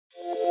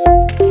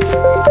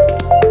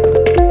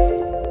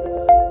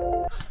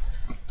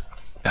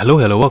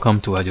Hello,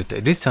 welcome to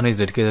AdjoTech. This channel is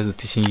dedicated to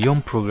teaching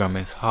young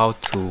programmers how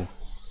to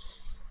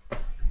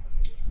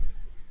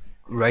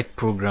write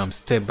programs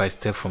step by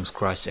step from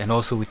scratch, and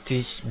also we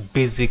teach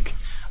basic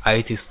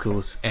IT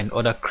skills and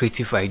other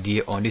creative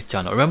idea on this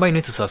channel. Remember, you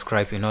need to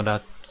subscribe in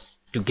order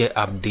to get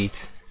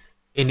updates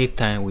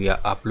anytime we are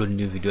uploading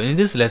new video. In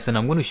this lesson,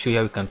 I'm going to show you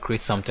how we can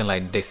create something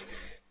like this.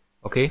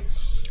 Okay,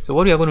 so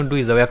what we are going to do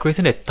is that we are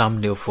creating a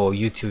thumbnail for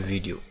YouTube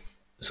video.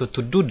 So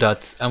to do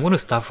that, I'm going to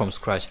start from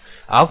scratch.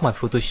 I have my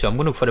Photoshop. I'm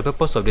going to, for the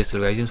purpose of this,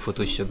 we are using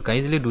Photoshop. You can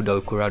easily do that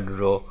with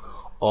CorelDRAW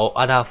or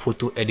other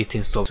photo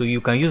editing stuff. So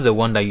you can use the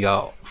one that you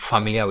are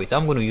familiar with.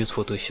 I'm going to use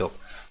Photoshop.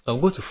 So I'll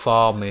go to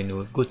File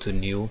menu, go to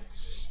New,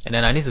 and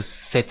then I need to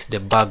set the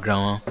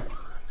background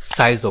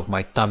size of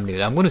my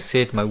thumbnail. I'm going to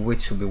set my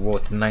width to be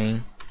what,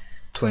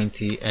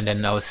 920, and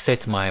then I'll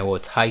set my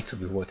height to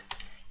be what,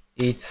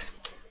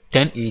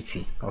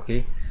 1080.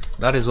 Okay,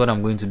 that is what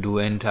I'm going to do,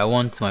 and I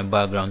want my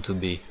background to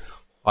be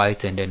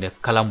white, and then the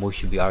color mode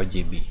should be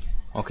RGB.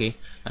 Okay,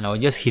 and I'll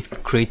just hit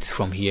create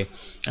from here,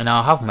 and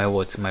I'll have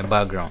my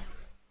background.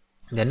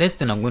 The next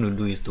thing I'm going to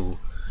do is to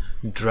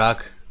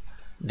drag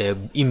the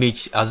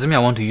image. Assuming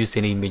I want to use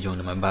any image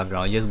on my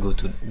background, I'll just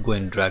go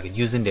and drag it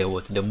using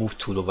the move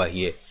tool over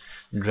here,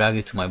 drag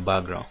it to my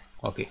background.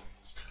 Okay,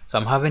 so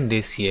I'm having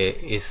this here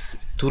is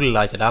too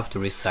large, I have to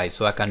resize,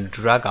 so I can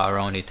drag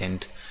around it,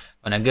 and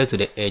when I get to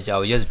the edge,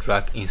 I'll just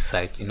drag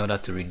inside in order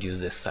to reduce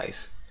the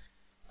size.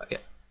 Okay,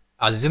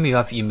 assume you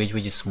have image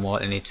which is small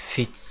and it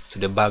fits to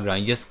the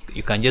background,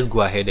 you can just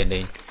go ahead and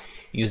then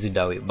use it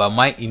that way. But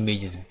my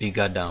image is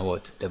bigger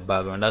than the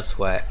background, that's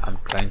why I'm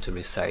trying to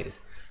resize it.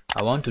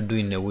 I want to do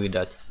it in a way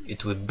that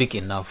it will be big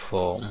enough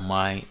for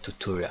my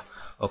tutorial.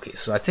 Okay,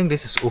 so I think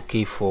this is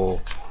okay for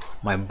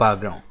my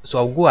background, so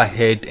I'll go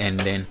ahead and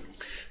then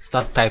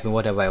start typing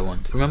whatever I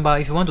want. Remember,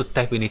 if you want to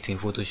type anything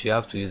in Photoshop, you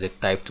have to use the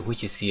type tool,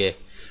 which is here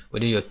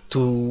within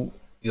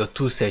your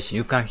tool section.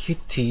 You can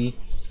hit T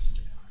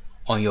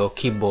on your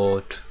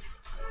keyboard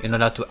in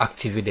order to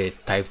activate the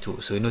type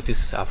tool. So you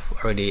notice I've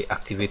already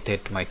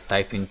activated my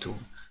typing tool.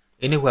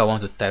 Anywhere I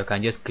want to type, I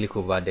can just click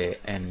over there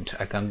and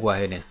I can go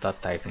ahead and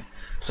start typing.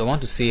 So I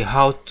want to see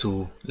how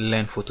to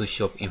learn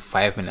Photoshop in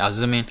 5 minutes,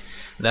 assuming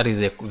that is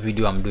a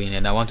video I'm doing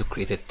and I want to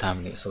create a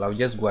thumbnail. So I'll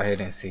just go ahead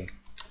and see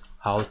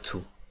how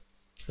to.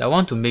 I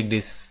want to make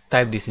this,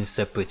 type this in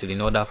separately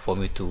in order for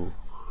me to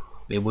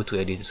be able to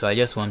edit. So I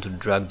just want to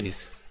drag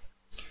this.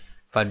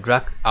 If I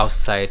drag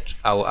outside,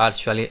 I will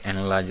actually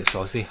enlarge it. So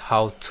I'll say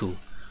how to.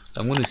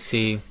 So I'm going to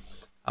say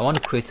I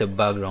want to create a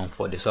background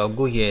for this. So I'll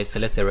go here,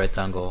 select a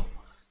rectangle,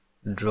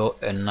 draw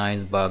a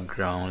nice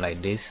background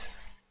like this.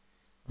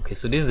 Okay,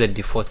 so this is the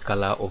default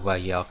color over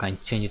here. I can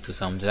change it to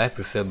something. I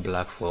prefer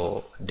black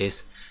for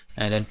this.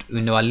 And then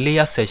in our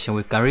layer section,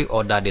 we can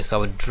reorder this. I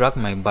will drag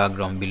my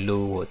background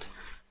below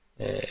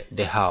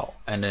the how,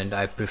 and then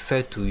I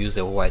prefer to use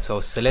a white. So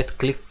I'll select,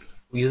 click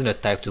using the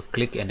type to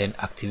click and then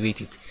activate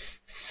it.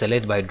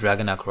 Select by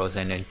dragging across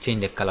and then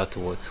change the color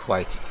towards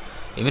white.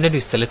 Immediately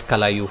you select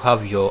color, you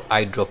have your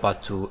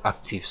eyedropper to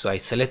active. So I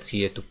select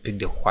here to pick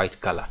the white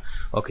color.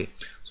 Okay,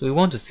 so we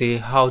want to say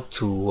how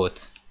to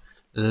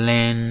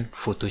learn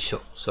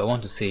Photoshop. So I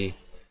want to say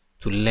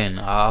to learn,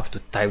 I have to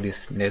type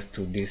this next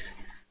to this.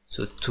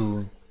 So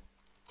to,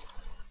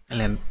 and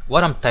then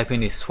what I'm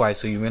typing is white,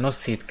 so you may not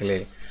see it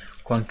clearly.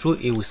 Control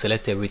A will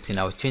select everything.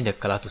 I'll change the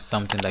color to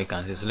something that you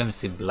can see. So let me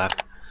say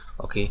black.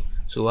 Okay,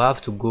 so I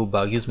have to go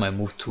back, use my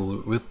move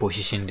to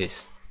reposition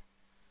this.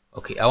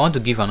 Okay, I want to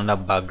give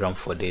another background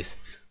for this.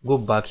 Go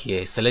back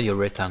here, select your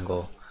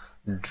rectangle,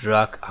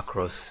 drag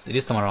across.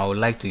 This time around I would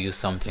like to use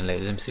something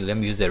like, let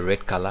me use a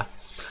red color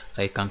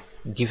so I can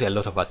give a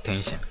lot of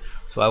attention.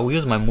 So I will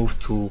use my move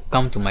to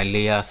come to my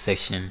layer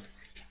section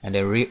and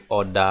then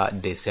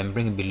reorder this and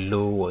bring it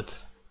below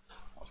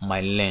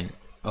my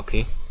length.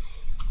 Okay,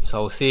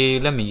 so I'll say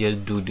let me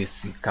just do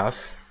this in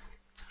caps.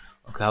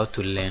 Okay, how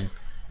to learn,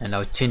 and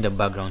I'll change the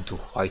background to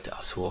white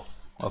as well.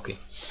 Okay,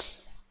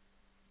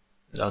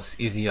 that's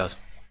easy as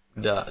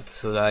that.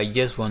 So I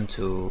just want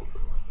to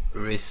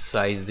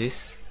resize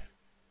this.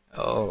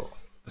 Oh,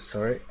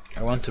 sorry,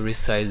 I want to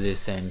resize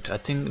this, and I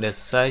think the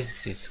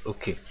size is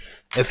okay.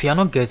 If you're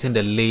not getting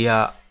the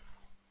layer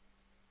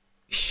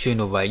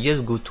shown over,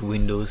 just go to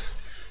Windows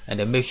and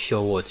then make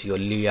sure your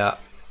layer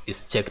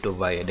is checked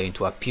over here, then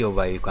to appear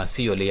over here. You can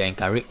see your layer and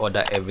can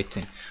reorder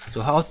everything.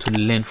 So how to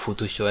learn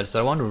Photoshop? So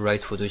I want to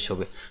write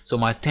Photoshop, so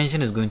my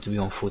attention is going to be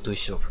on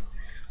Photoshop.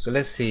 So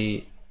let's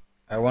say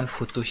I want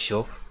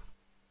Photoshop.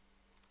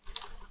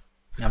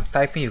 I'm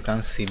typing, you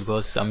can see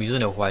because I'm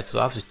using a white, so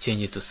I have to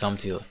change it to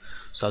something else.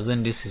 So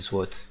then this is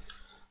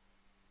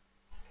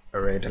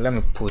alright, let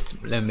me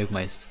make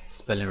my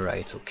spelling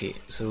right. Okay,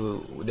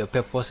 so the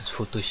purpose is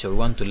Photoshop. We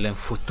want to learn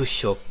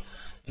Photoshop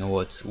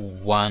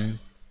in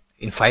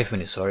in 5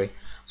 minutes, sorry.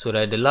 So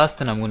that the last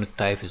thing I'm going to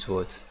type is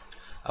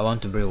I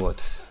want to bring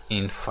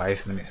in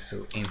 5 minutes.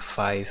 So in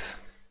 5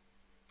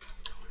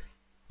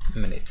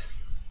 minutes.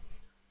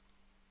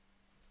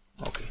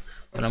 Okay,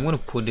 so I'm going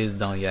to put this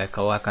down here.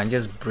 I can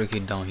just break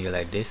it down here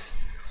like this.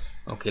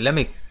 Okay, let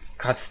me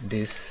cut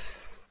this.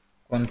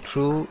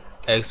 Control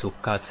X will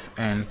cut,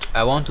 and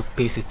I want to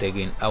paste it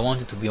again. I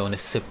want it to be on a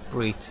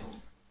separate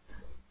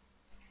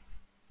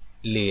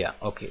layer.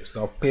 Okay,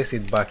 so I'll paste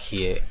it back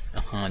here,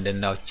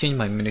 then I'll change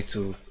my minute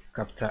to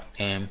capital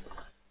M,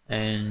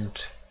 and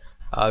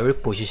I'll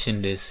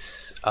reposition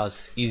this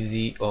as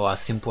easy or as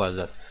simple as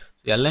that.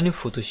 We are learning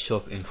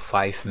Photoshop in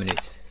 5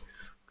 minutes.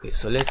 Okay,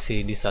 so let's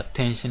say this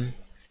attention,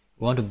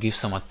 we want to give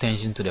some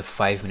attention to the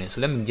 5 minutes.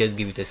 So let me just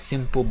give it a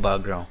simple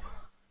background,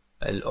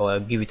 or I'll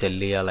give it a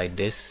layer like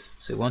this.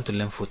 So we want to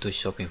learn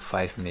Photoshop in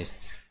 5 minutes.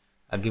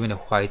 I'll give it a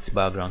white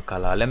background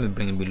color. Let me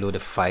bring it below the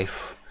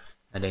 5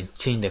 and then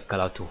change the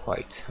color to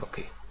white.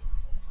 Okay,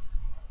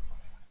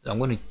 so I'm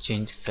going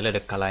to select the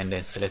color and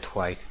then select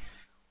white.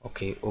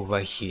 Okay, over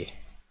here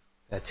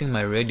I think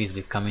my red is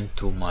becoming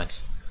too much,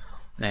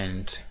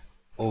 and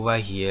over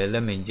here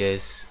let me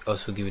just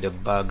also give it a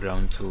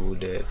background to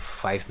the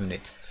 5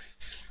 minutes.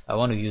 I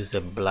want to use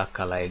the black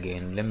color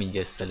again. Let me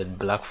just select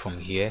black from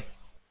here,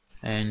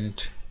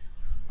 and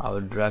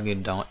I'll drag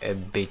it down a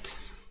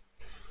bit.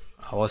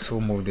 I'll also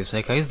move this.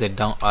 I can use the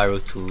down arrow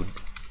to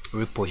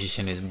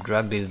reposition it.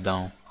 Drag this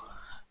down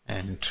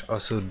and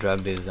also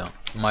drag this down.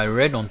 My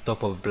red on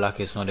top of black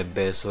is not the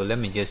best, so let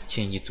me just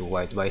change it to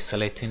white by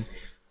selecting,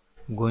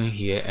 going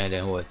here, and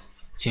then what,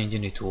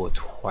 changing it to what,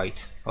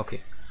 white.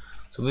 Okay,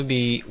 so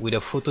maybe with the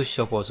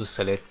Photoshop also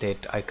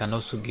selected, I can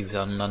also give it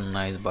another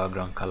nice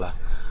background color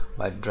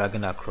by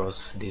dragging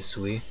across this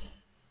way,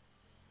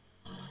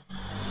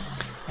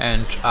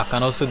 and I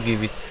can also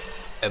give it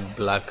a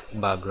black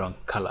background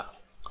color.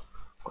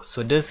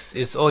 So this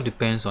is all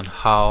depends on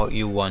how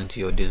you want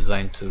your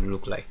design to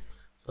look like.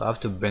 So I have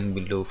to bring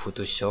below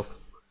Photoshop,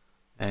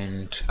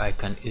 and I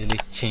can easily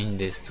change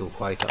this to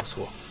white as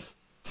well.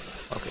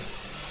 Okay,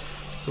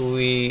 so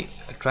we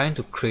are trying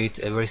to create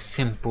a very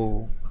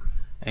simple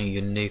and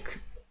unique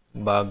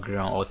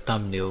background or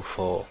thumbnail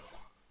for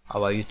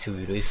our YouTube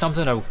video. It's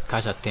something that will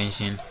catch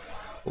attention,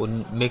 will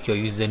make your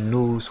user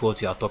knows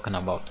what you are talking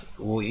about,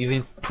 will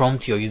even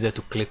prompt your user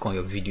to click on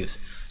your videos.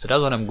 So that's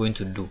what I'm going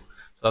to do.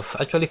 So I've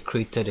actually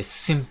created a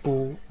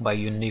simple but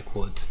unique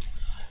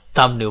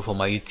thumbnail for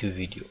my YouTube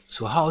video.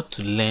 So how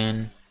to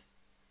learn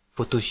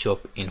Photoshop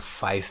in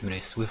 5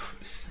 minutes.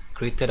 We've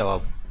created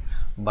our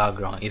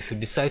background. If you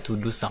decide to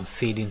do some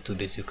fading to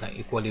this, you can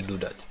equally do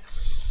that,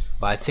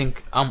 but I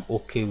think I'm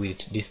okay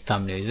with this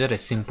thumbnail. It's just a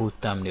simple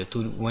thumbnail.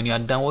 When you are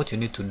done, what you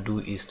need to do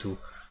is to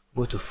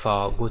go to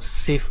file, go to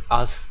save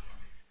as,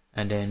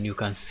 and then you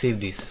can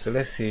save this. So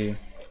let's say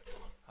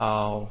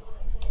how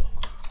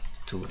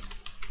to,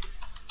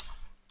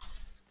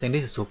 then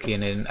this is okay,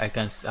 and then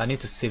I need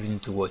to save it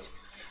into what,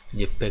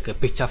 JPEG, a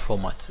picture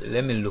format.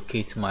 Let me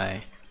locate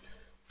my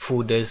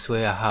folders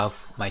where I have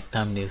my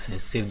thumbnails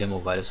and save them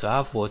over there. So I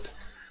have what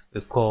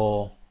we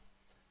call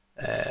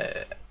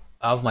I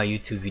have my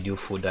YouTube video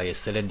folder. I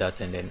select that,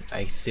 and then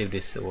I save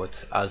this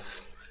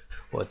as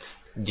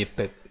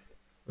JPEG.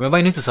 Remember,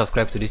 you need to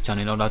subscribe to this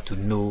channel in order to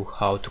know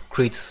how to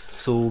create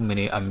so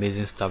many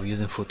amazing stuff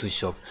using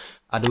Photoshop,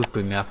 Adobe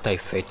Premiere, After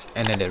Effects,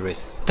 and then the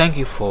rest. Thank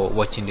you for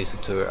watching this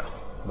tutorial.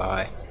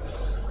 Bye.